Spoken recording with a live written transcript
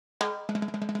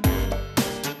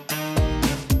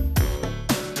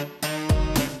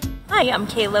Hi, I'm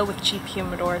Kayla with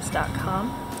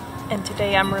CheapHumidors.com, and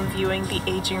today I'm reviewing the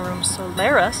Aging Room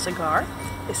Solera cigar.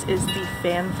 This is the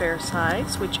Fanfare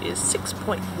size, which is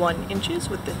 6.1 inches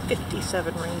with the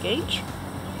 57 ring gauge.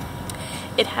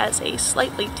 It has a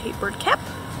slightly tapered cap.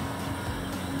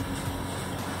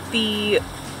 The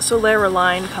Solera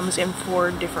line comes in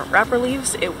 4 different wrapper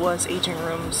leaves. It was Aging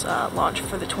Room's launch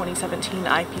for the 2017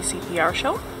 IPCPR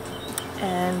show,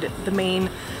 and the main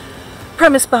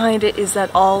premise behind it is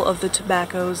that all of the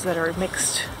tobaccos that are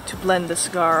mixed to blend the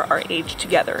cigar are aged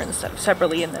together instead of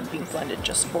separately and then being blended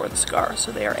just for the cigar.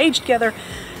 So they are aged together,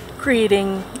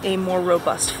 creating a more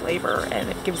robust flavor, and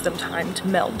it gives them time to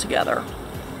meld together.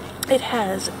 It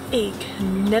has a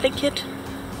Connecticut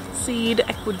seed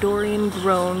Ecuadorian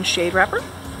grown shade wrapper,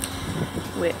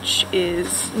 which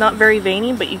is not very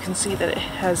veiny, but you can see that it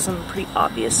has some pretty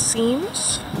obvious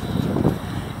seams.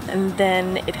 And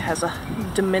then it has a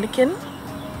Dominican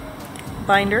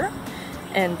binder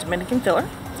and Dominican filler.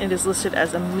 It is listed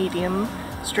as a medium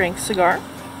strength cigar.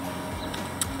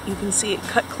 You can see it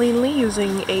cut cleanly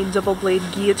using a double blade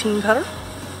guillotine cutter.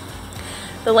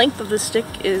 The length of the stick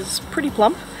is pretty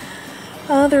plump.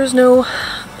 There's no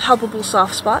palpable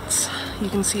soft spots. You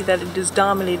can see that it is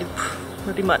dominated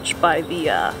pretty much by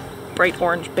the bright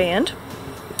orange band,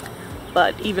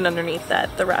 but even underneath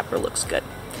that the wrapper looks good.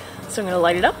 So I'm going to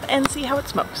light it up and see how it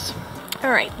smokes.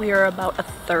 Alright, we are about a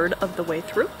third of the way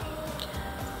through.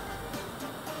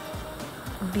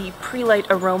 The pre-light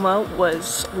aroma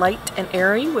was light and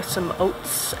airy with some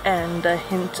oats and a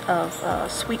hint of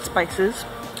sweet spices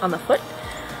on the foot.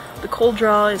 The cold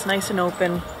draw is nice and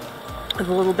open with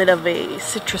a little bit of a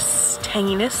citrus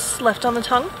tanginess left on the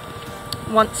tongue.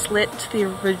 Once lit,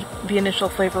 the initial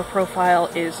flavor profile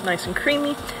is nice and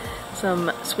creamy, some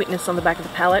sweetness on the back of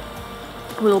the palate,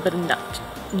 a little bit of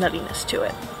nuttiness to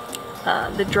it.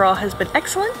 The draw has been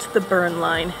excellent. The burn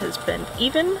line has been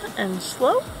even and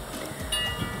slow.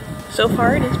 So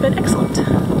far it has been excellent.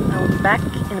 I will be back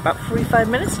in about 45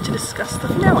 minutes to discuss the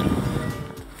finale.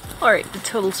 Alright, the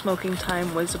total smoking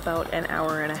time was about an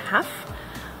hour and a half.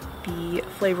 The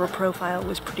flavor profile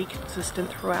was pretty consistent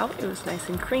throughout. It was nice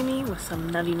and creamy with some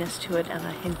nuttiness to it and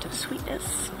a hint of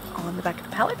sweetness on the back of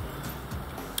the palate.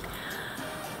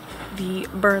 The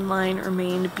burn line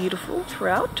remained beautiful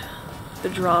throughout. The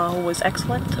draw was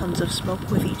excellent, tons of smoke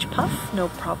with each puff, no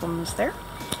problems there.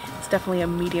 It's definitely a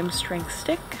medium strength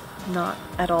stick, not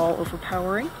at all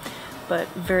overpowering, but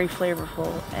very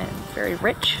flavorful and very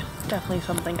rich. It's definitely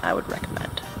something I would recommend.